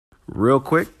Real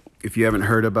quick, if you haven't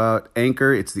heard about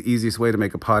Anchor, it's the easiest way to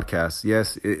make a podcast.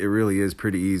 Yes, it really is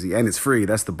pretty easy, and it's free.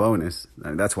 That's the bonus.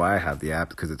 That's why I have the app,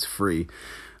 because it's free.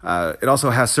 It also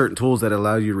has certain tools that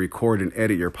allow you to record and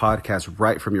edit your podcast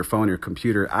right from your phone or your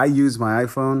computer. I use my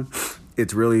iPhone.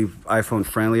 It's really iPhone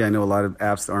friendly. I know a lot of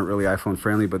apps aren't really iPhone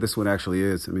friendly, but this one actually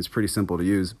is. I mean, it's pretty simple to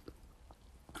use.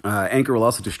 Anchor will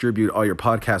also distribute all your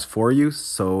podcasts for you.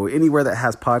 So anywhere that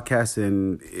has podcasts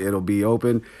and it'll be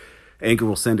open, Anchor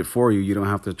will send it for you. You don't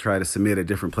have to try to submit at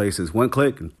different places. One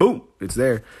click and boom, it's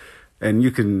there. And you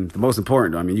can, the most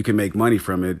important, I mean, you can make money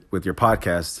from it with your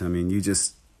podcast. I mean, you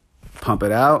just pump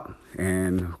it out,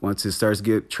 and once it starts to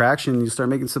get traction, you start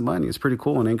making some money. It's pretty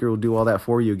cool. And Anchor will do all that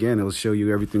for you. Again, it'll show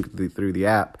you everything through the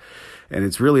app. And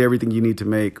it's really everything you need to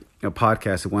make a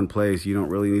podcast in one place. You don't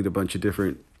really need a bunch of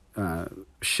different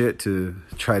shit to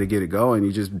try to get it going.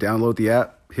 You just download the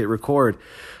app, hit record,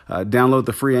 download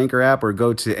the free Anchor app, or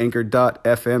go to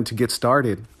anchor.fm to get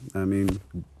started. I mean,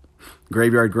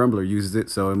 Graveyard Grumbler uses it,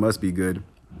 so it must be good.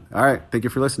 All right. Thank you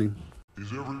for listening.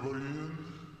 Is everybody in?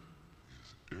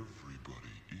 Is everybody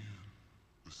in?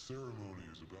 The ceremony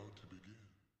is about to begin.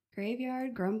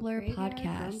 Graveyard Grumbler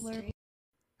Podcast.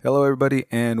 Hello, everybody,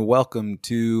 and welcome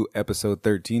to episode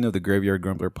 13 of the Graveyard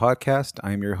Grumbler Podcast.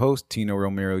 I'm your host, Tino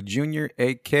Romero Jr.,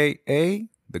 a.k.a.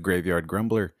 the Graveyard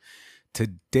Grumbler.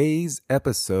 Today's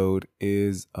episode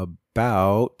is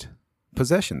about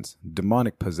possessions,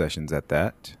 demonic possessions at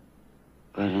that.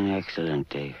 What an excellent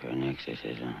day for an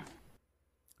exorcism.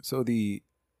 So the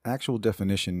actual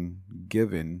definition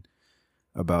given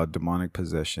about demonic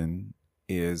possession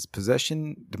is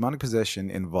demonic possession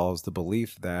involves the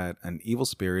belief that an evil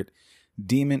spirit,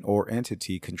 demon, or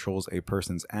entity controls a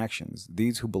person's actions.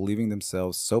 These who believing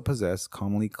themselves so possessed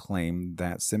commonly claim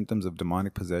that symptoms of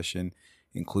demonic possession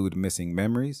include missing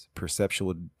memories,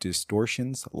 perceptual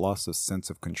distortions, loss of sense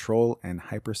of control, and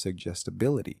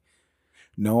hypersuggestibility.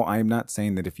 No, I'm not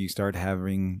saying that if you start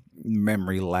having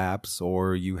memory lapse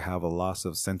or you have a loss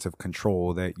of sense of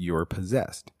control that you're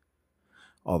possessed.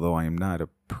 Although I am not a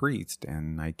priest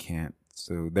and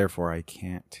therefore I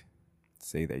can't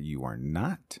say that you are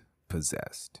not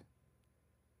possessed.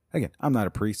 Again, I'm not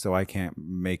a priest, so I can't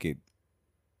make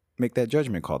that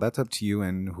judgment call. That's up to you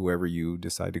and whoever you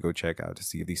decide to go check out to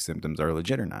see if these symptoms are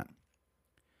legit or not.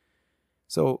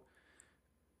 So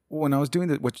when I was doing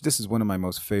this is one of my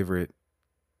most favorite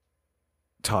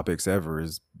topics ever,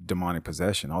 is demonic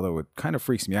possession, although it kind of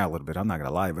freaks me out a little bit. I'm not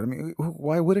gonna lie, but I mean,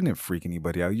 why wouldn't it freak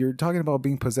anybody out? You're talking about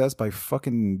being possessed by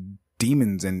fucking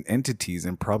demons and entities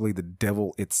and probably the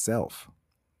devil itself.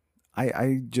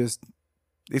 It's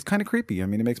kind of creepy. I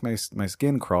mean, it makes my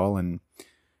skin crawl and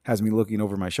has me looking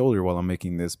over my shoulder while I'm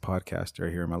making this podcast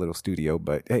right here in my little studio.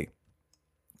 But hey,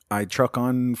 I truck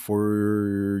on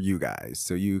for you guys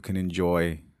so you can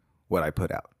enjoy what I put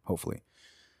out, hopefully.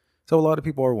 So a lot of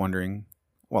people are wondering,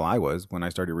 well, I was when I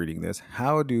started reading this,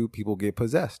 how do people get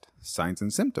possessed? Signs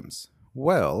and symptoms.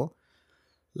 Well,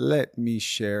 let me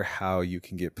share how you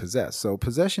can get possessed. So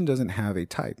possession doesn't have a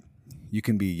type. You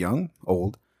can be young,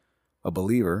 old, a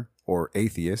believer, or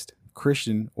atheist,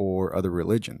 Christian, or other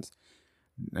religions.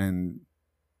 And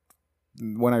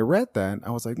when I read that,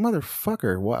 I was like,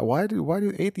 motherfucker, why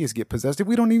do atheists get possessed if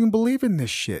we don't even believe in this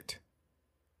shit?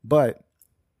 But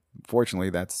fortunately,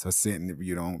 that's a sin if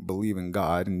you don't believe in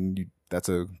God, and that's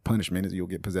a punishment, is you'll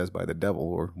get possessed by the devil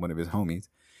or one of his homies.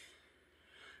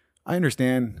 I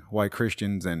understand why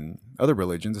Christians and other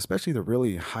religions, especially the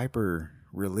really hyper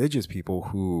religious people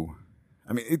who,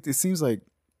 I mean, it seems like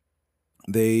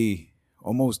they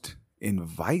almost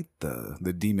invite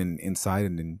the demon inside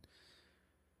and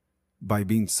by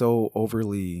being so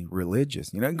overly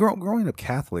religious. You know, growing up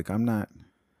Catholic, I'm not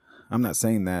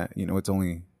saying that, you know, it's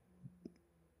only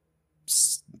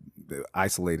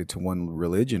isolated to one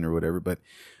religion or whatever, but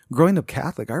growing up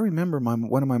Catholic, I remember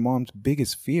one of my mom's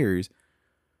biggest fears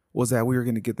was that we were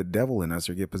going to get the devil in us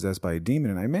or get possessed by a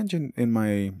demon. And I mentioned in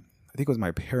I think it was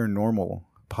my paranormal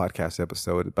podcast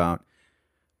episode, about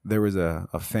there was a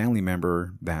family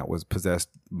member that was possessed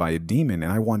by a demon,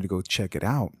 and I wanted to go check it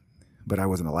out, but I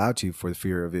wasn't allowed to for the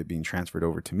fear of it being transferred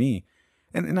over to me.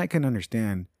 And I can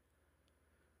understand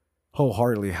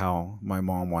wholeheartedly how my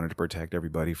mom wanted to protect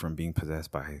everybody from being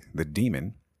possessed by the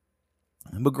demon.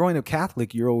 But growing up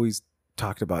Catholic, you're always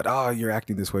talked about, you're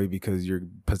acting this way because you're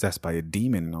possessed by a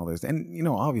demon and all this. And, you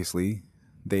know, obviously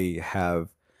they have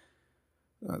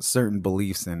certain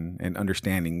beliefs and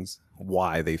understandings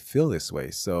why they feel this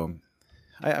way. So,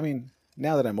 I mean,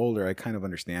 now that I'm older, I kind of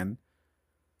understand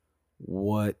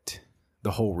what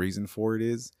the whole reason for it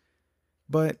is.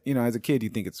 But, you know, as a kid, you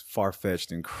think it's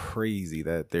far-fetched and crazy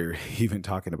that they're even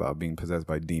talking about being possessed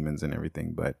by demons and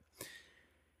everything. But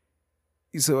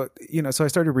so so I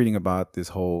started reading about this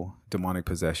whole demonic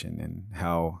possession and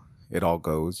how it all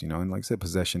goes, and like I said,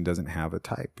 possession doesn't have a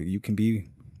type. You can be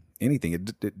anything.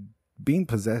 Being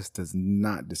possessed does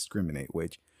not discriminate,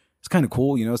 which is kind of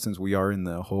cool, since we are in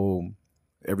the whole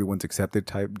everyone's accepted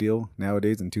type deal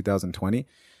nowadays in 2020.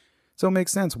 So it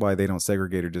makes sense why they don't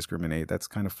segregate or discriminate. That's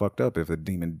kind of fucked up if a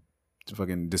demon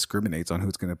fucking discriminates on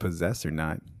who's going to possess or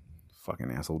not.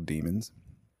 Fucking asshole demons.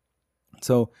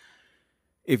 So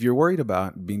if you're worried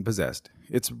about being possessed,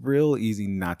 it's real easy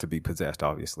not to be possessed,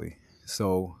 obviously.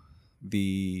 So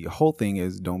the whole thing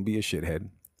is, don't be a shithead.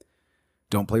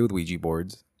 Don't play with Ouija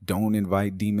boards. Don't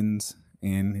invite demons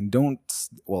in. And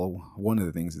one of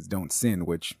the things is don't sin,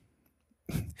 which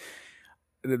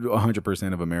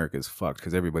 100% of America is fucked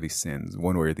because everybody sins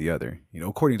one way or the other.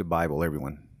 According to the Bible,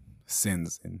 everyone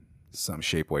sins in some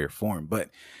shape, way, or form. But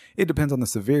it depends on the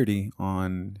severity,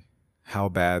 on how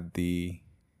bad the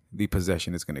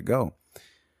possession is going to go.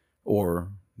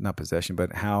 Or not possession,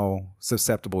 but how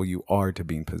susceptible you are to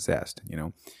being possessed,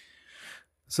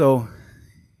 So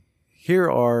here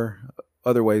are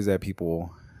other ways that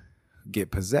people get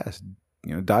possessed.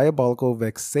 Diabolical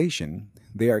vexation.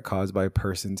 They are caused by a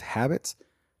person's habits,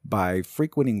 by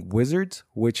frequenting wizards,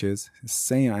 witches,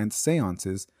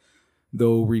 seances,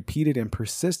 though repeated and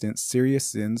persistent serious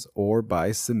sins, or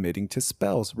by submitting to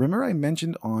spells. Remember I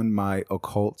mentioned on my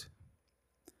occult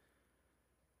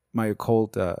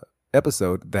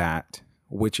episode that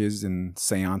witches and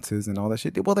seances and all that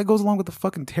shit, well, that goes along with the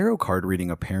fucking tarot card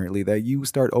reading, apparently, that you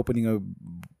start opening up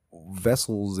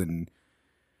vessels and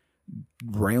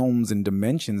realms and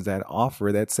dimensions that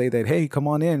say that, hey, come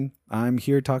on in, I'm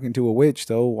here talking to a witch,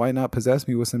 so why not possess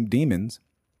me with some demons?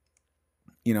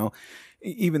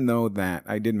 Even though that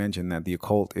I did mention that the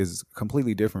occult is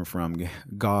completely different from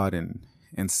God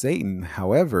and Satan.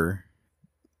 However,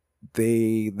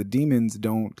 the demons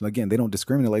don't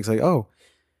discriminate. Like, it's like, oh,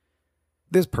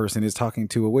 this person is talking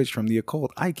to a witch from the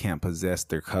occult. I can't possess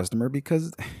their customer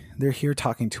because they're here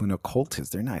talking to an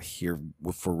occultist. They're not here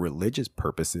for religious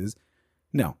purposes.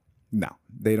 No,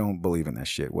 they don't believe in that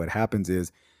shit. What happens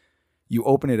is you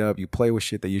open it up, you play with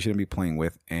shit that you shouldn't be playing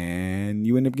with, and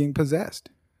you end up getting possessed.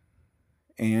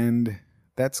 And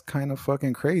that's kind of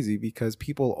fucking crazy because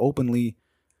people openly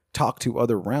talk to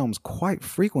other realms quite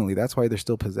frequently. That's why they're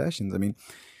still possessions. I mean,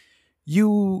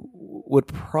 you would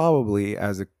probably,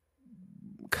 as a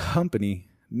company,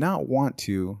 not want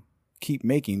to keep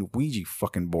making Ouija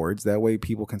fucking boards. That way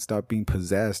people can stop being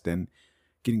possessed and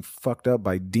getting fucked up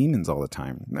by demons all the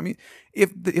time. I mean,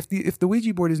 if the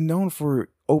Ouija board is known for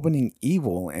opening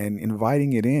evil and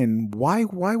inviting it in, why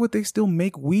would they still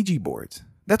make Ouija boards?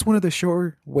 That's one of the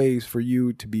sure ways for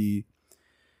you to be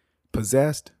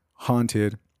possessed,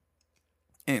 haunted,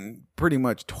 and pretty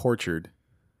much tortured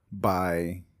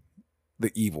by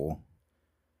the evil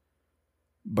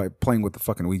by playing with the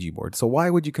fucking Ouija board. So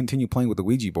why would you continue playing with the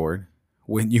Ouija board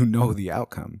when you know the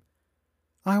outcome?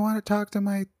 I want to talk to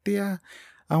my tia.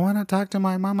 I want to talk to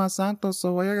my Mama Santos,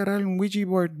 so voy a agarrar un Ouija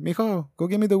board. Mijo, go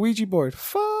get me the Ouija board.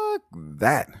 Fuck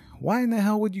that. Why in the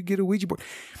hell would you get a Ouija board?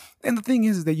 And the thing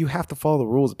is that you have to follow the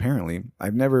rules, apparently.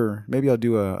 Maybe I'll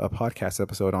do a podcast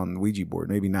episode on the Ouija board.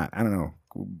 Maybe not. I don't know.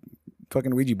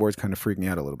 Fucking Ouija boards kind of freak me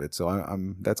out a little bit. So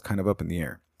I'm that's kind of up in the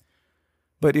air.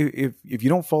 But if you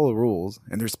don't follow the rules,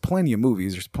 and there's plenty of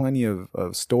movies, there's plenty of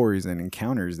stories and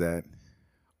encounters that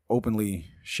openly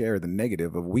share the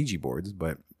negative of Ouija boards,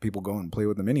 but people go and play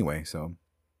with them anyway. So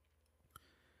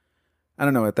I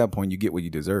don't know. At that point, you get what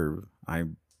you deserve.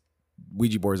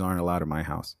 Ouija boards aren't allowed in my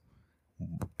house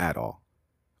at all.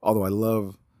 Although I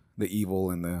love the evil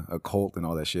and the occult and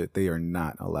all that shit, they are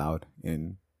not allowed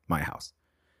in my house.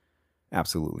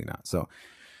 Absolutely not. So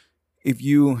if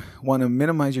you want to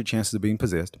minimize your chances of being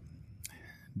possessed,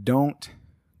 don't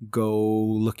go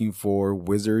looking for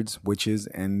wizards, witches,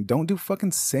 and don't do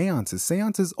fucking seances.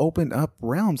 Seances open up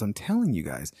realms, I'm telling you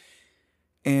guys.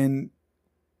 And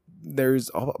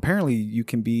apparently you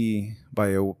can be by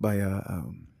a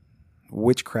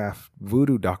witchcraft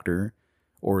voodoo doctor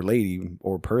or lady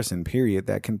or person, period,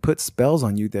 that can put spells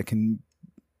on you that can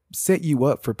set you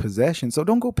up for possession. So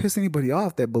don't go piss anybody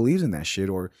off that believes in that shit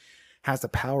or has the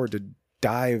power to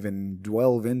dive and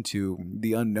delve into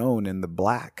the unknown and the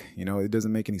black. It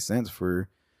doesn't make any sense for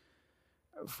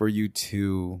you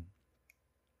to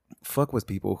fuck with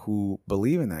people who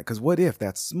believe in that. Because what if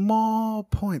that small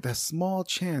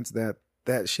chance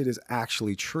that shit is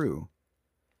actually true?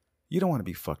 You don't want to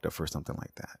be fucked up for something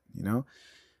like that,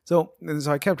 So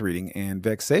I kept reading, and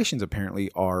vexations apparently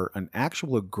are an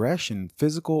actual aggression,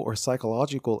 physical or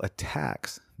psychological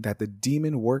attacks that the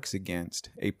demon works against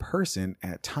a person.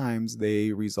 At times,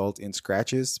 they result in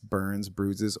scratches, burns,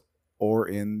 bruises, or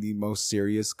in the most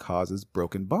serious causes,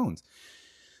 broken bones.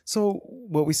 So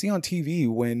what we see on TV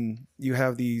when you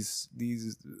have these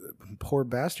poor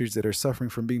bastards that are suffering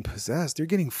from being possessed, they're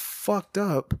getting fucked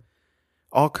up,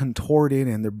 all contorted,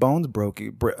 and their bones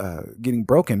getting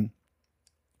broken,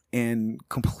 and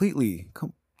completely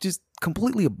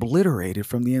obliterated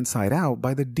from the inside out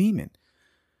by the demon.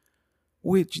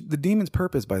 Which the demon's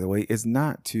purpose, by the way, is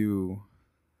not to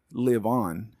live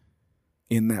on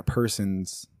in that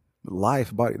person's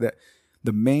life body. That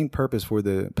the main purpose for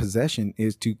the possession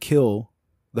is to kill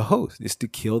the host, is to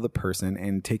kill the person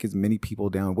and take as many people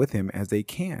down with him as they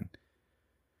can.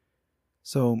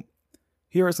 So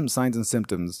here are some signs and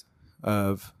symptoms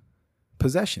of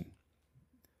possession.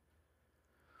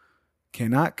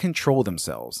 Cannot control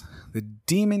themselves. The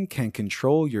demon can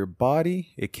control your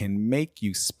body. It can make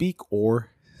you speak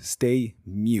or stay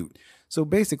mute. So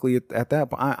basically at that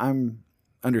point, I'm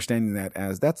understanding that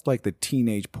as that's like the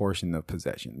teenage portion of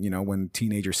possession. You know, when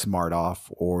teenagers smart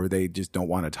off or they just don't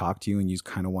want to talk to you and you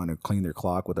kind of want to clean their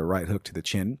clock with a right hook to the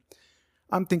chin.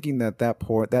 I'm thinking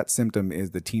that symptom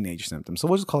is the teenage symptom. So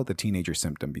we'll just call it the teenager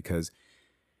symptom because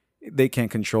they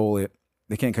can't control it.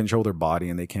 They can't control their body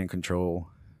and they can't control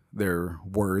their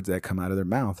words that come out of their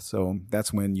mouth. So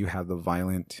that's when you have the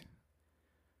violent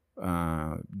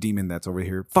demon that's over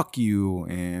here, fuck you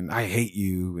and I hate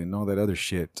you and all that other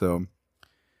shit. So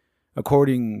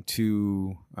according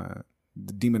to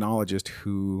the demonologist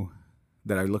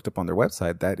that I looked up on their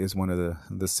website, that is one of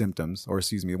the symptoms, or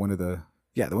excuse me, one of the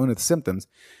symptoms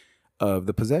of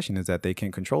the possession is that they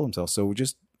can't control themselves. So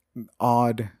just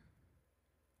odd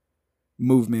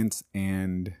movements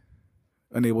and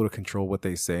unable to control what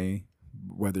they say,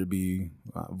 whether it be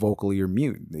vocally or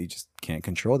mute. They just can't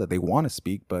control that. They want to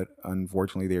speak, but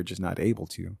unfortunately they're just not able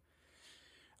to.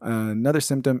 Another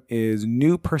symptom is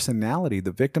new personality.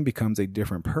 The victim becomes a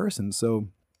different person. So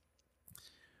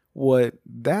what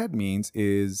that means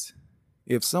is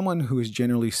if someone who is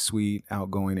generally sweet,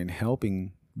 outgoing, and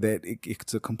helping, that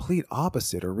it's a complete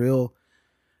opposite, a real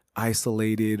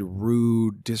isolated,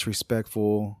 rude,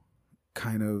 disrespectful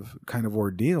kind of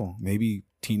ordeal. Maybe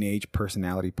teenage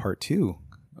personality part 2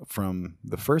 from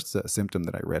the first symptom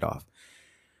that I read off.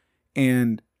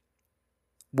 And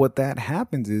what that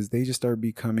happens is they just start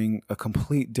becoming a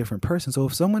complete different person. So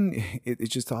if someone, it's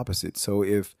just opposite. So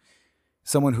if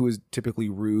someone who is typically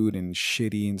rude and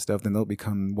shitty and stuff, then they'll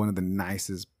become one of the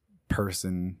nicest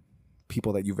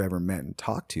people that you've ever met and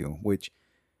talked to, which,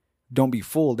 don't be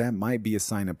fooled, that might be a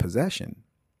sign of possession.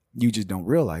 You just don't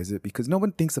realize it because no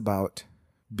one thinks about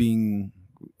being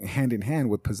hand in hand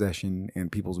with possession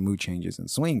and people's mood changes and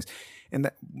swings. And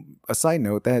that, a side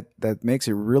note, that makes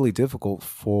it really difficult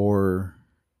for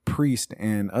priests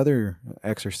and other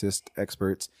exorcist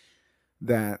experts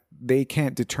that they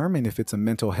can't determine if it's a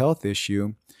mental health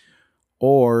issue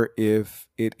or if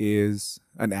it is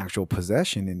an actual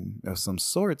possession of some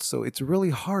sort. So it's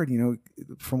really hard,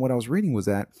 from what I was reading was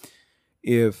that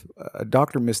if a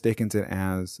doctor mistakes it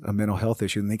as a mental health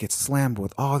issue, then they get slammed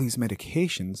with all these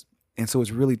medications. And so it's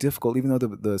really difficult, even though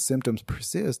the symptoms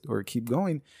persist or keep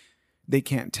going, they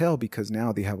can't tell because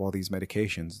now they have all these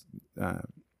medications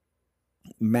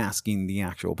masking the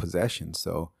actual possession.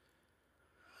 So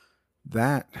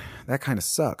that kind of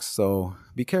sucks. So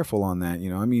be careful on that.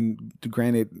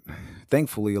 Granted,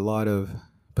 thankfully, a lot of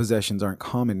possessions aren't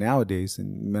common nowadays,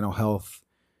 and mental health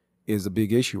is a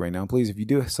big issue right now. Please, if you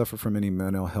do suffer from any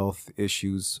mental health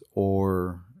issues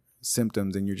or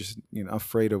symptoms and you're just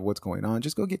afraid of what's going on,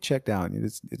 just go get checked out.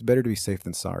 It's better to be safe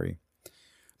than sorry.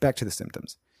 Back to the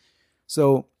symptoms.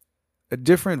 So a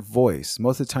different voice.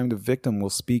 Most of the time the victim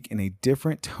will speak in a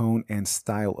different tone and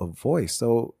style of voice.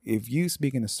 So if you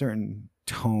speak in a certain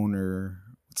tone, or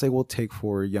let's say we'll take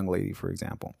for a young lady, for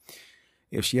example,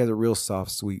 if she has a real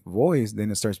soft, sweet voice,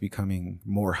 then it starts becoming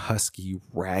more husky,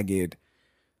 ragged,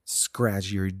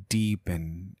 scratchier, deep,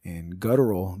 and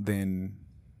guttural, then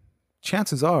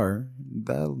chances are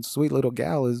that sweet little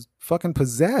gal is fucking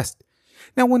possessed.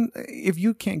 Now, if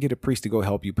you can't get a priest to go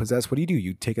help you possess, what do?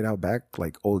 You take it out back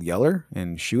like Old Yeller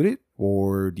and shoot it,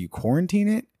 or do you quarantine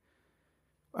it?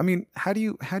 I mean, how do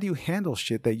you handle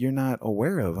shit that you're not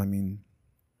aware of? I mean,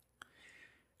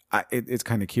 it's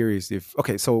kind of curious.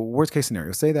 So worst case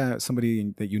scenario, say that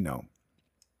somebody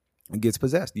that gets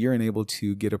possessed. You're unable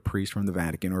to get a priest from the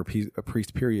Vatican or a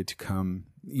priest period to come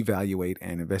evaluate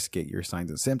and investigate your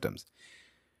signs and symptoms.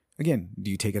 Again,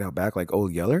 do you take it out back like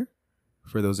Old Yeller?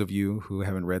 For those of you who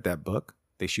haven't read that book,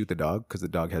 they shoot the dog because the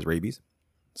dog has rabies.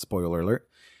 Spoiler alert.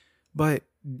 But,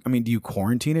 I mean, do you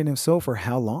quarantine it? And if so, for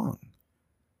how long?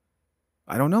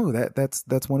 I don't know.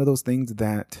 That's one of those things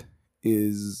that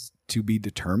is to be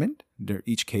determined.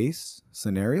 Each case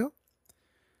scenario.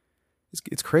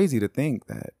 It's crazy to think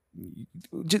that,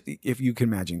 just if you can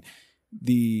imagine,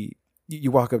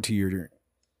 you walk up to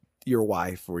your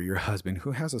wife or your husband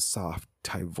who has a soft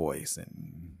type voice,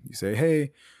 and you say,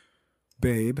 "Hey,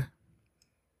 babe,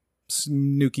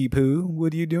 Snooky Poo,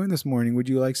 what are you doing this morning? Would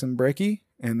you like some brekkie?"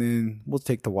 And then we'll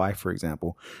take the wife, for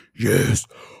example. "Yes,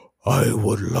 I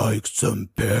would like some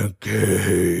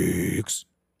pancakes."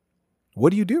 What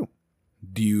do you do?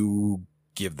 Do you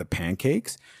give the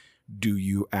pancakes? Do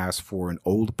you ask for an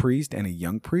old priest and a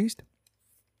young priest?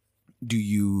 Do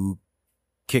you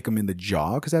kick them in the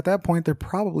jaw? Because at that point, they're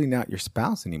probably not your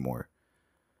spouse anymore.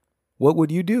 What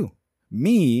would you do?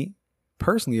 Me,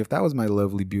 personally, if that was my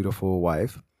lovely, beautiful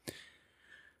wife,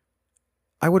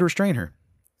 I would restrain her.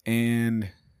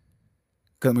 And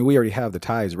because we already have the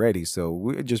ties ready, so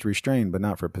we would just restrain, but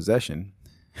not for possession.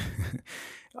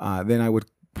 Then I would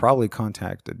probably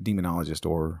contact a demonologist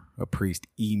or a priest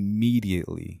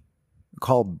immediately.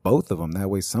 Call both of them. That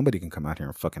way somebody can come out here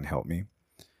and fucking help me.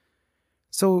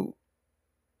 So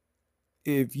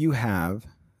if you have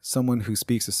someone who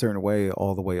speaks a certain way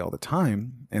all the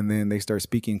time, and then they start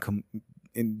speaking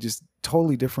in just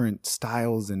totally different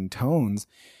styles and tones,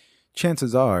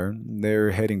 chances are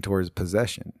they're heading towards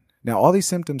possession. Now, all these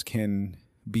symptoms can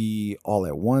be all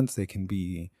at once. They can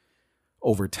be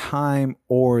over time,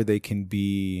 or they can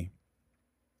be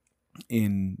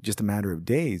in just a matter of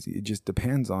days. It just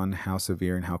depends on how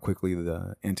severe and how quickly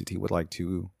the entity would like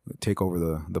to take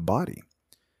over the body,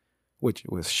 which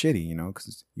was shitty,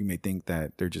 because you may think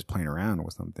that they're just playing around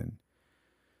with something.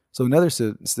 So another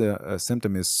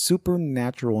symptom is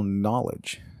supernatural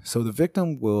knowledge. So the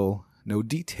victim will know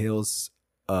details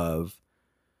of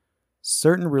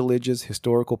certain religious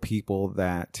historical people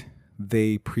that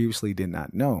they previously did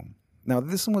not know. Now,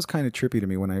 this one was kind of trippy to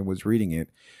me when I was reading it.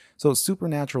 So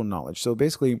supernatural knowledge. So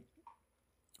basically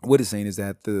what it's saying is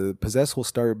that the possessed will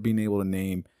start being able to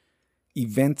name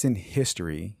events in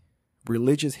history,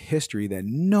 religious history, that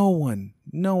no one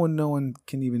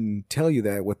can even tell you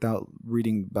that without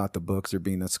reading about the books or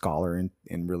being a scholar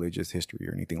in religious history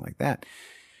or anything like that.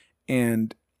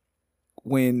 And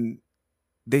when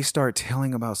they start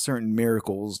telling about certain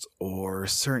miracles or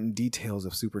certain details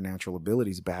of supernatural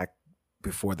abilities back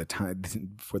before the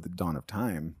dawn of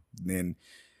time, then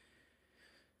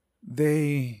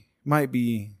they might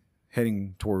be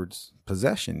heading towards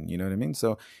possession. You know what I mean?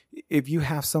 So if you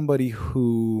have somebody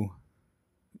who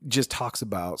just talks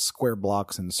about square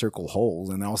blocks and circle holes,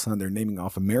 and all of a sudden they're naming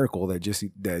off a miracle that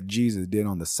Jesus did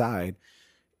on the side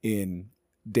in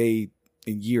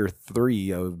year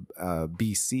 3 of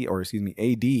BC, or excuse me,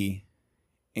 AD,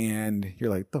 and you're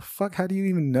like, the fuck, how do you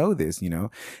even know this?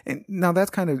 And now that's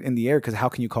kind of in the air, because how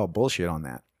can you call bullshit on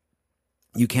that?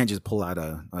 You can't just pull out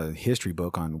a history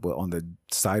book on the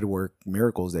side work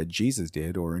miracles that Jesus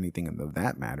did or anything of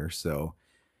that matter. So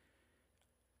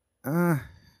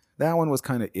that one was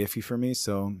kind of iffy for me.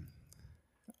 So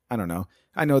I don't know.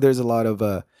 I know there's a lot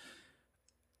of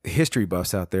history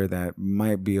buffs out there that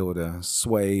might be able to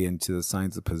sway into the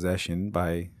signs of possession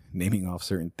by naming off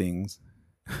certain things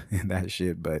and that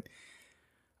shit. But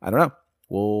I don't know.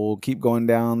 We'll keep going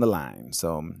down the line.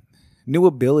 So new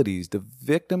abilities. The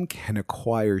victim can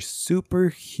acquire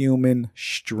superhuman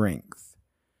strength.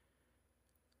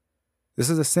 This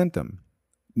is a symptom.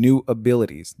 New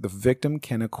abilities. The victim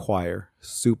can acquire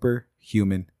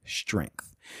superhuman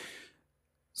strength.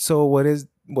 So what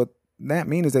that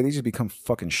means is that they just become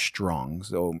fucking strong.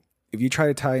 So if you try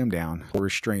to tie them down or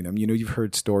restrain them, you've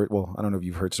heard stories. Well, I don't know if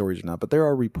you've heard stories or not, but there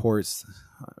are reports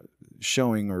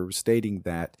showing or stating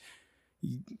that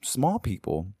small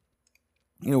people,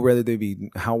 whether they be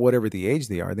whatever the age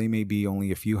they are, they may be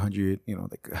only a few hundred,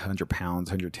 like 100 pounds,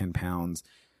 110 pounds,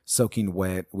 soaking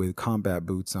wet with combat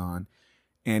boots on.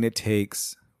 And it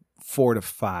takes 4 to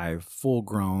 5 full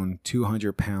grown,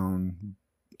 200-pound,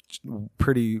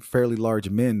 fairly large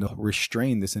men to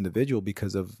restrain this individual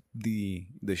because of the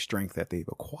strength that they've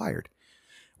acquired,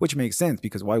 which makes sense,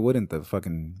 because why wouldn't the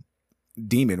fucking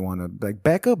demon want to like,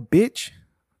 back up, bitch?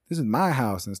 This is my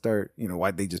house, and start, why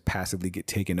they just passively get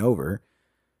taken over?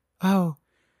 Oh,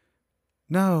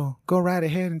 no, go right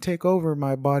ahead and take over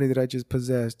my body that I just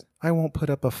possessed. I won't put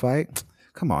up a fight.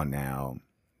 Come on now.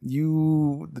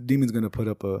 The demon's going to put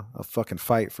up a fucking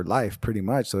fight for life, pretty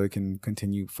much, so it can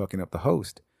continue fucking up the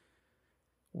host.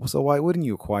 So why wouldn't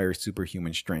you acquire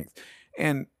superhuman strength?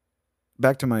 And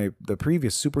back to the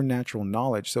previous supernatural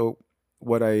knowledge. So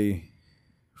what I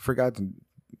forgot to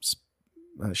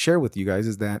share with you guys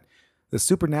is that the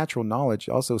supernatural knowledge,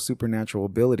 also supernatural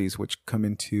abilities, which come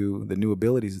into the new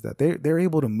abilities, is that they're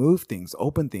able to move things,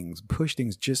 open things, push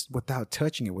things just without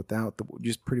touching it, without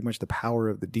just pretty much the power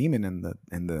of the demon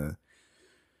and the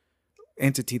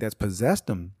entity that's possessed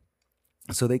them,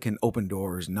 so they can open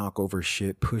doors, knock over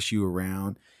shit, push you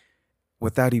around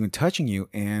without even touching you.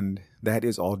 And that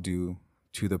is all due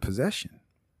to the possession.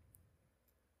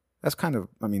 That's kind of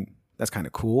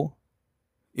cool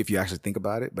if you actually think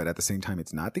about it, but at the same time,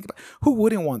 it's not. Think about who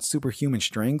wouldn't want superhuman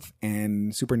strength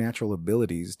and supernatural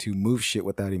abilities to move shit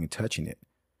without even touching it.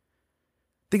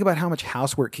 Think about how much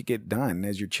housework could get done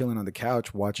as you're chilling on the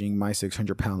couch watching My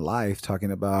 600-Pound Life,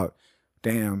 talking about,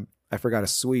 damn, I forgot to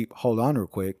sweep. Hold on real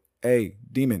quick. Hey,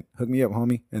 demon, hook me up,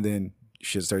 homie. And then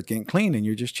shit starts getting clean and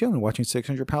you're just chilling watching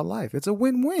 600-Pound Life. It's a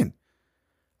win-win.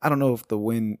 I don't know if the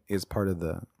win is part of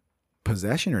the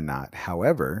possession or not.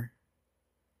 However,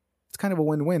 it's kind of a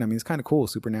win-win. I mean, it's kind of cool.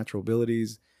 Supernatural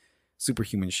abilities,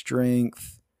 superhuman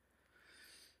strength.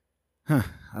 I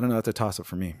don't know. That's a toss-up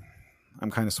for me. I'm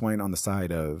kind of swaying on the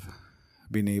side of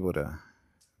being able to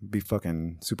be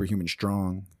fucking superhuman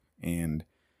strong and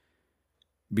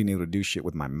being able to do shit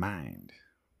with my mind,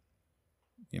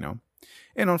 you know?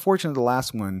 And unfortunately,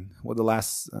 the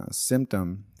last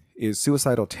symptom is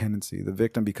suicidal tendency. The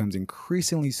victim becomes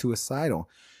increasingly suicidal.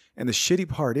 And the shitty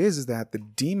part is that the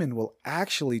demon will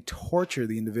actually torture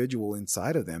the individual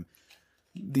inside of them.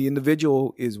 The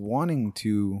individual is wanting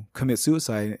to commit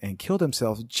suicide and kill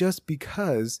themselves just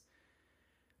because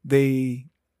they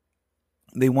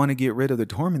want to get rid of the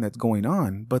torment that's going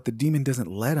on, but the demon doesn't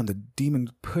let them. The demon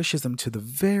pushes them to the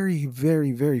very,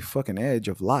 very, very fucking edge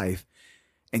of life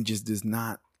and just does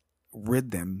not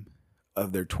rid them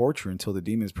of their torture until the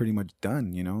demon is pretty much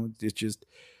done. You know, it's just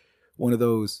one of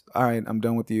those, all right, I'm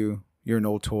done with you. You're an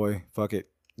old toy. Fuck it.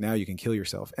 Now you can kill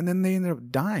yourself. And then they end up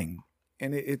dying.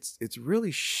 And it's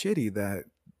really shitty that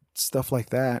stuff like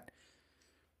that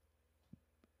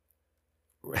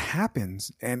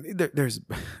happens. And there's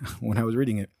when I was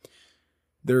reading it,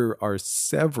 there are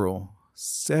several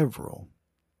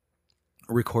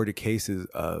recorded cases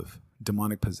of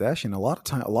demonic possession. A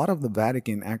lot of the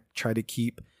Vatican try to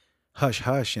keep hush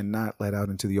hush and not let out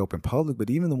into the open public, but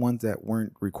even the ones that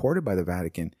weren't recorded by the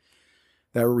Vatican,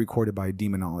 that were recorded by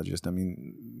demonologists. I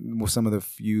mean, with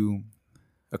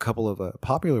a couple of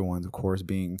popular ones, of course,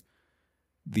 being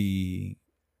the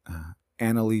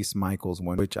Annalise Michaels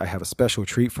one, which I have a special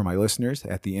treat for my listeners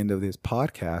at the end of this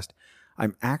podcast.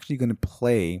 I'm actually going to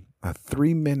play a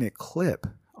 3-minute clip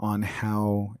on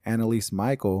how Annalise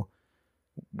Michael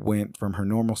went from her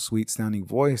normal sweet sounding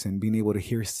voice and being able to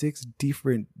hear six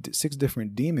different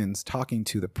demons talking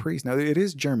to the priest. Now it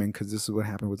is German, because this is what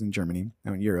happened was in Germany,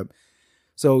 now in Europe.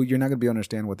 So you're not going to be able to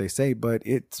understand what they say, but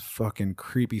it's fucking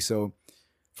creepy. So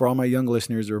for all my young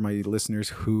listeners or my listeners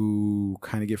who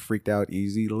kind of get freaked out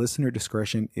easy, listener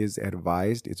discretion is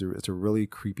advised. It's a really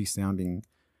creepy sounding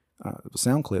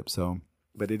sound clip. So,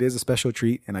 but it is a special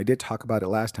treat, and I did talk about it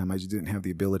last time. I just didn't have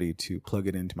the ability to plug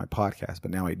it into my podcast, but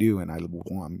now I do, and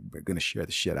I'm going to share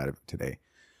the shit out of it today.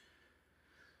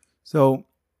 So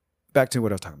back to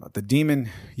what I was talking about. The demon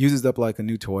uses up like a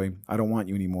new toy. I don't want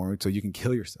you anymore, so you can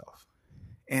kill yourself.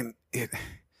 And the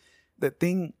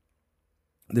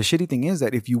shitty thing is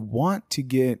that if you want to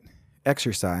get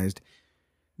exorcised,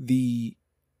 the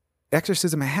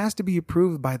exorcism has to be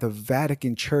approved by the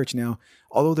Vatican Church. Now,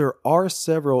 although there are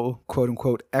several quote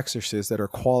unquote exorcists that are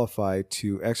qualified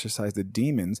to exorcise the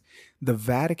demons, the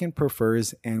Vatican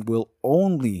prefers and will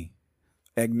only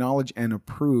acknowledge and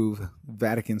approve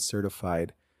Vatican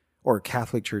certified or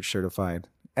Catholic Church certified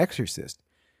exorcist.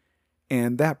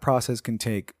 And that process can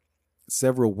take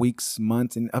several weeks,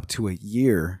 months, and up to a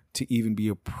year to even be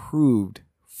approved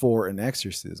for an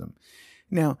exorcism.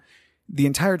 Now, the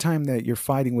entire time that you're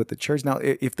fighting with the church, now,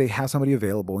 if they have somebody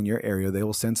available in your area, they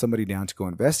will send somebody down to go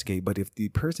investigate. But if the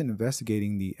person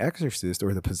investigating the exorcist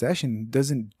or the possession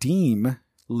doesn't deem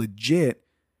legit,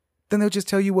 then they'll just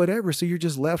tell you whatever. So you're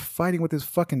just left fighting with this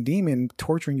fucking demon,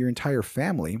 torturing your entire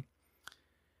family.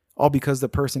 All because the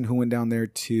person who went down there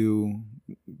to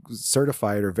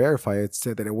certify it or verify it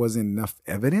said that it wasn't enough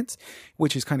evidence,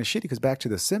 which is kind of shitty, because back to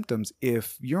the symptoms,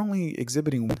 if you're only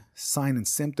exhibiting one sign and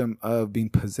symptom of being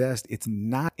possessed, it's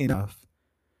not enough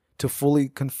to fully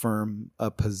confirm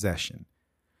a possession.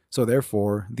 So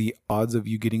therefore, the odds of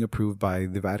you getting approved by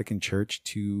the Vatican Church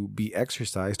to be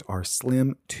exorcised are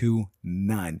slim to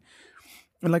none.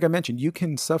 And like I mentioned, you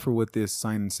can suffer with this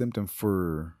sign and symptom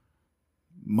for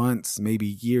months, maybe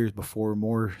years, before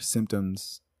more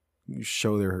symptoms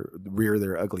rear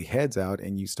their ugly heads out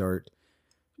and you start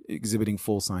exhibiting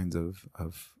full signs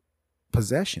of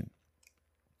possession.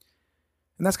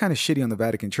 And that's kind of shitty on the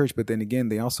Vatican Church, but then again,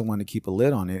 they also want to keep a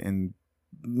lid on it and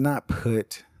not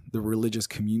put the religious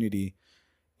community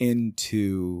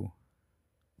into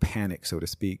panic, so to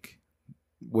speak.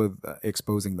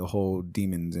 exposing the whole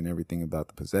demons and everything about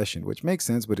the possession, which makes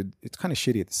sense, but it's kind of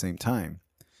shitty at the same time.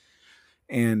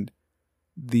 And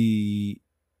let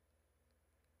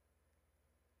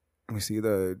me see,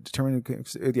 the determined,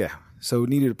 yeah. So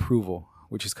needed approval,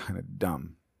 which is kind of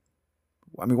dumb.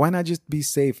 I mean, why not just be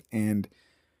safe and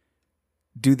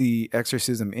do the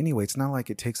exorcism anyway? It's not like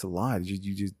it takes a lot.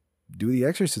 You just do the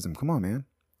exorcism. Come on, man.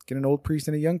 Get an old priest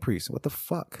and a young priest. What the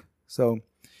fuck? So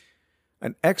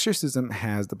an exorcism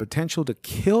has the potential to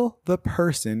kill the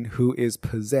person who is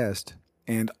possessed,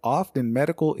 and often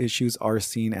medical issues are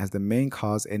seen as the main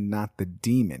cause and not the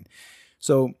demon.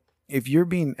 So if you're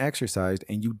being exorcised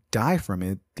and you die from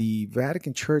it, the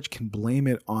Vatican Church can blame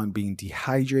it on being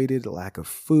dehydrated, lack of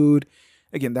food.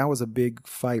 Again, that was a big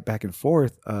fight back and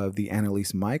forth of the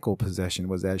Annalise Michael possession,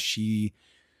 was that she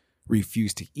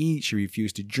refused to eat, she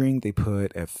refused to drink. They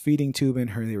put a feeding tube in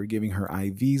her. They were giving her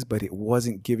IVs, but it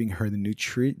wasn't giving her the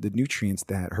nutrients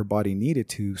that her body needed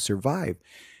to survive.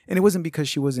 And it wasn't because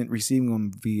she wasn't receiving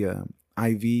them via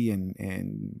IV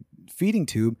and feeding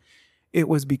tube. It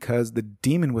was because the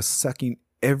demon was sucking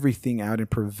everything out and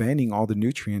preventing all the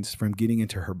nutrients from getting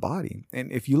into her body.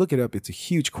 And if you look it up, it's a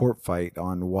huge court fight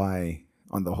on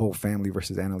the whole family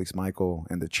versus Annalise Michael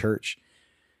and the church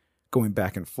going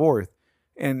back and forth.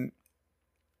 And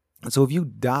so if you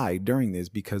die during this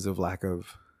because of lack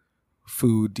of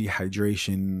food,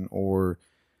 dehydration, or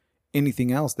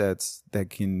anything else that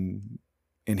can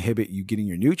inhibit you getting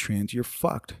your nutrients, you're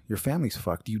fucked. Your family's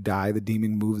fucked. You die, the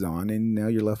demon moves on, and now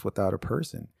you're left without a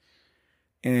person.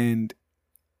 And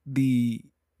the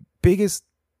biggest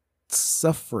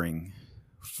suffering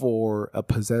for a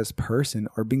possessed person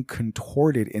are being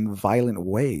contorted in violent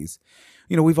ways.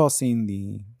 You know, we've all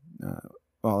seen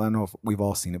well, I don't know if we've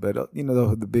all seen it, but you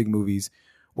know, the big movies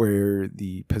where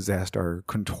the possessed are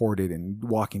contorted and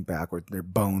walking backward, their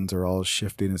bones are all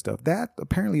shifted and stuff. That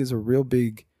apparently is a real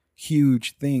big,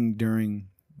 huge thing during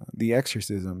the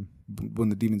exorcism when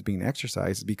the demon's being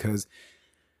exorcised, because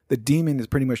the demon is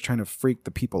pretty much trying to freak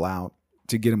the people out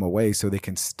to get them away so they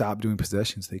can stop doing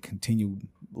possessions. They continue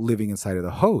living inside of the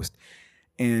host.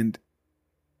 And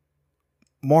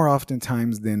more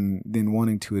oftentimes than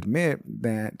wanting to admit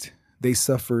that they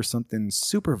suffer something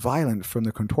super violent from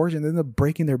the contortion, then they're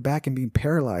breaking their back and being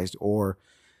paralyzed, or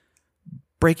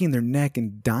breaking their neck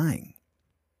and dying.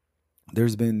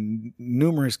 There's been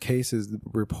numerous cases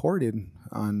reported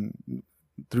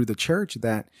through the church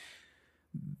that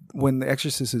when the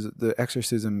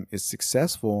exorcism is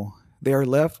successful, they are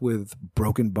left with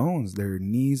broken bones. Their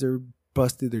knees are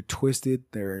busted, they're twisted,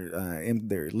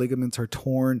 their ligaments are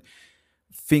torn,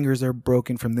 fingers are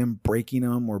broken from them breaking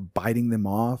them or biting them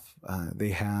off. They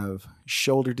have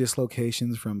shoulder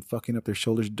dislocations from fucking up their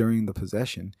shoulders during the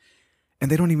possession. And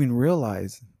they don't even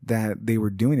realize that they were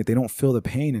doing it. They don't feel the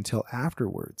pain until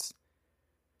afterwards.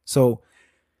 So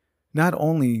not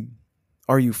only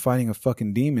are you fighting a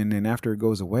fucking demon, and after it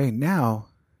goes away, now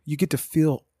you get to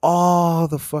feel all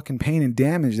the fucking pain and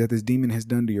damage that this demon has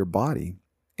done to your body.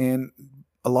 And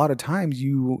a lot of times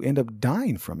you end up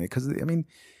dying from it. Because, I mean,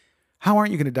 how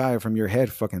aren't you going to die from your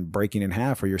head fucking breaking in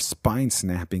half or your spine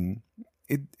snapping?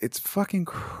 It's fucking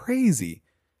crazy.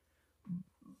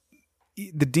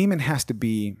 The demon has to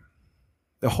be,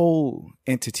 the whole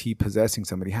entity possessing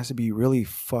somebody has to be really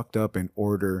fucked up in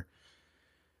order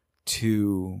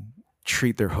to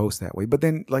treat their host that way. But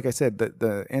then, like I said,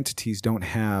 the entities don't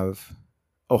have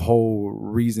a whole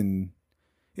reason.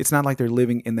 It's not like they're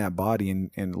living in that body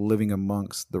and living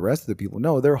amongst the rest of the people.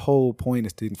 No, their whole point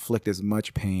is to inflict as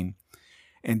much pain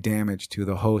and damage to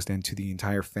the host and to the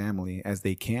entire family as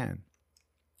they can.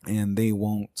 And they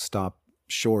won't stop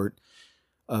short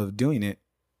of doing it,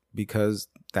 because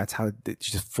that's how it's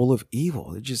just full of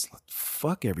evil. They just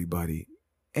fuck everybody.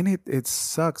 And it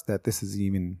sucks that this is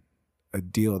even a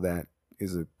deal that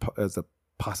is a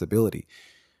possibility.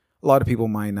 A lot of people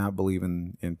might not believe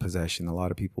in possession. A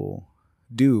lot of people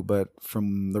do, but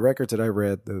from the records that I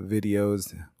read, the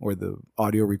videos or the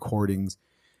audio recordings,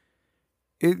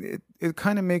 it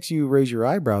kind of makes you raise your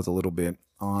eyebrows a little bit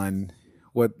on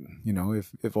what, you know,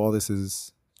 if all this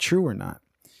is true or not.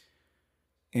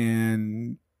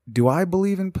 And do I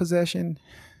believe in possession?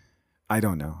 I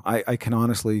don't know. I can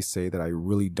honestly say that I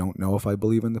really don't know if I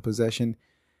believe in the possession.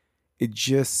 It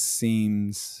just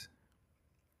seems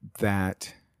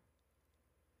that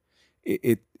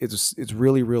it's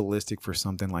really realistic for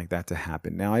something like that to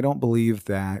happen. Now, I don't believe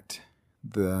that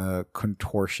the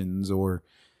contortions or,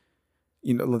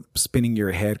 you know, spinning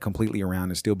your head completely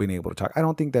around and still being able to talk, I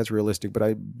don't think that's realistic.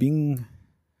 But being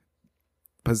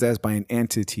possessed by an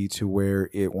entity to where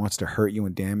it wants to hurt you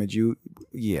and damage you,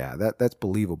 yeah, that's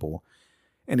believable.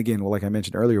 And again, well, like I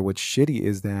mentioned earlier, what's shitty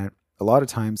is that a lot of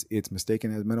times it's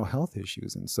mistaken as mental health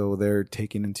issues. And so they're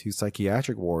taken into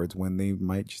psychiatric wards when they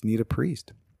might just need a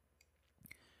priest.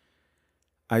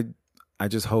 I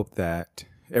just hope that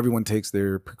everyone takes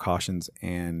their precautions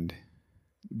and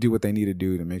do what they need to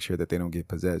do to make sure that they don't get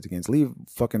possessed against. Leave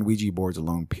fucking Ouija boards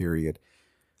alone, period.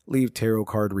 Leave tarot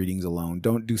card readings alone.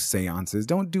 Don't do seances.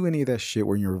 Don't do any of that shit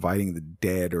where you're inviting the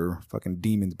dead or fucking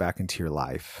demons back into your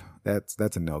life. That's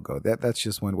a no-go. That's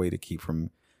just one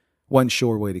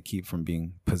sure way to keep from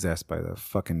being possessed by the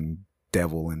fucking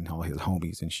devil and all his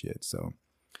homies and shit. So,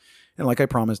 and like I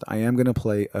promised, I am going to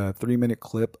play a 3-minute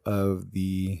clip of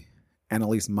the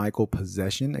Annalise Michael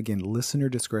possession. Again, listener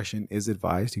discretion is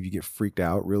advised if you get freaked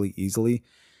out really easily.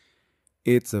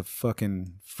 It's a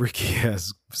fucking freaky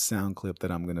ass sound clip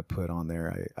that I'm going to put on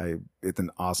there. It's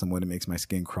an awesome one. It makes my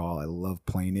skin crawl. I love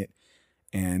playing it.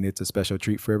 And it's a special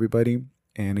treat for everybody.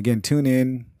 And again, tune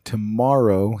in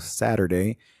tomorrow,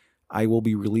 Saturday. I will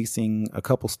be releasing a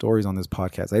couple stories on this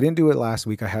podcast. I didn't do it last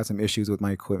week. I had some issues with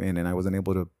my equipment and I wasn't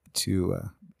able to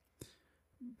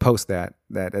post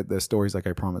the stories like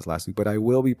I promised last week. But I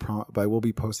will be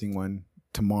posting one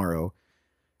tomorrow.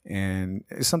 And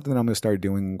it's something that I'm going to start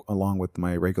doing along with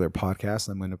my regular podcast.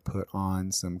 I'm going to put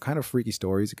on some kind of freaky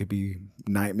stories. It could be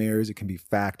nightmares. It can be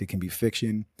fact. It can be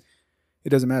fiction. It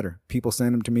doesn't matter. People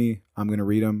send them to me. I'm going to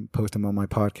read them, post them on my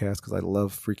podcast because I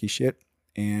love freaky shit.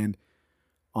 And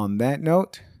on that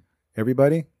note,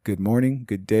 everybody, good morning,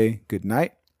 good day, good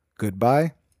night,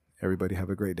 goodbye. Everybody have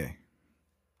a great day.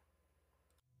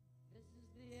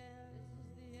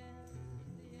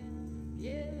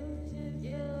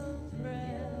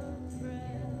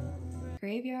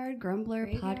 Graveyard Grumbler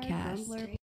Podcast.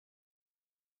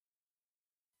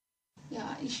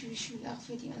 Ja, ich will auch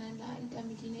für die anderen leiden,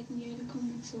 damit die nicht in die Hölle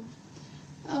kommen und so.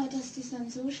 Aber dass das dann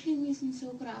so schlimm ist und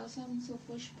so grausam und so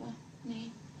furchtbar,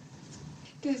 nee.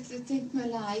 Das denkt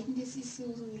man leiden, das ist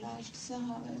so leichte Sache,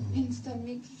 aber wenn es dann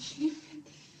wirklich schlimm wird,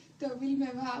 da will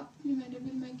man überhaupt nicht mehr, da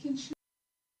will mein Kind schlafen.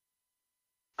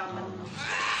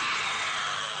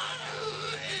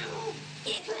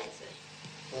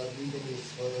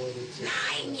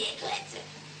 Nein, ihr Klötze!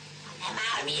 Der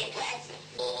Maul, mir Klötze!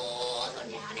 Oh, so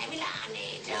gerne will er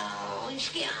nicht, oh,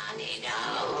 ich gerne,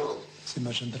 oh. Sind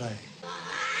wir schon 3? Ah,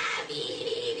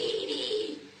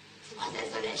 wie? Was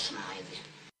ist so der Schneide?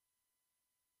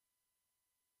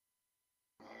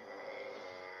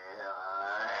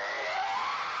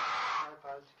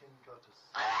 Kind Gottes.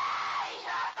 Ich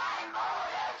hab dein Maul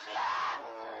erschlagen!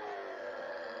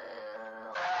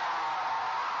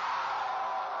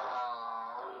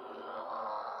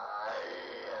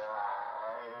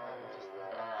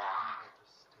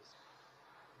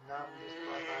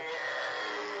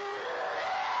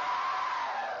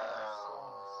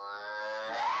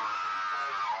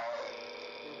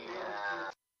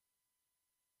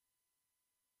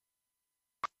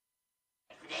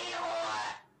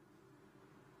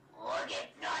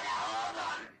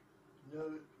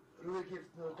 Ruhe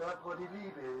gibt's nur dort, wo die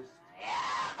Liebe ist.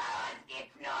 Ja, bei uns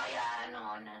gibt's nur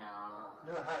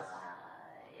Hass.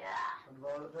 Ja. Und wo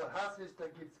nur Hass ist, da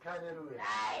gibt's keine Ruhe.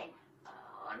 Nein,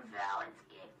 und für uns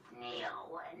gibt's nie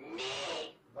Ruhe,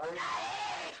 nie. Weil In der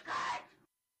Ewigkeit.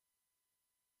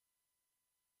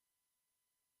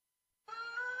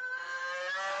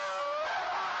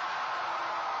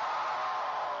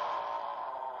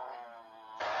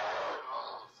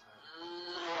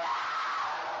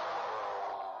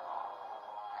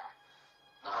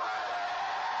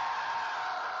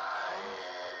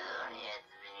 Und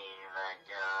jetzt bin ich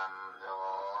verdammt.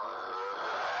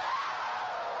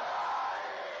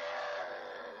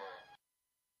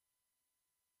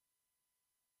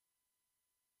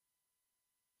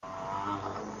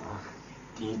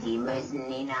 Die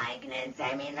müssen in eigenen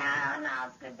Seminaren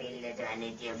ausgebildet werden,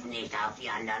 die dürfen nicht auf die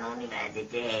anderen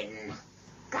Universitäten.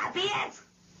 Kapiert?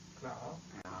 Klar.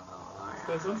 Ist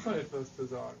da sonst noch etwas zu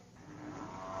sagen?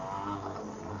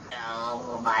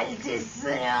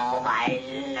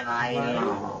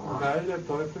 Weil der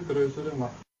Teufel größere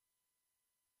Macht.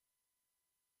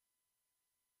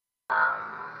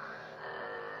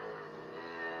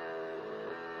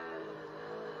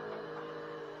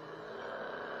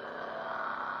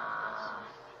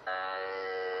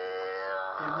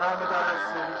 im Namen deiner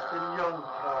seligen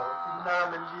Jungfrau, im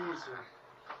Namen Jesu,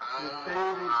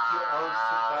 befehle ich dir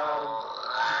auszufahren.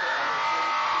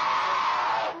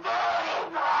 Im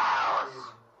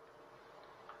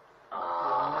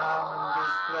Namen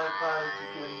des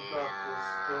dreifaltigen Gottes,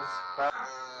 des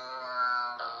Vaters,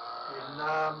 im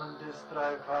Namen des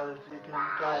dreifaltigen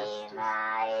Geistes,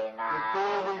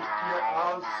 befehle ich dir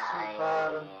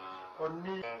auszufahren und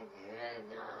nicht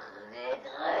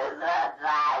grüße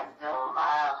Zeit.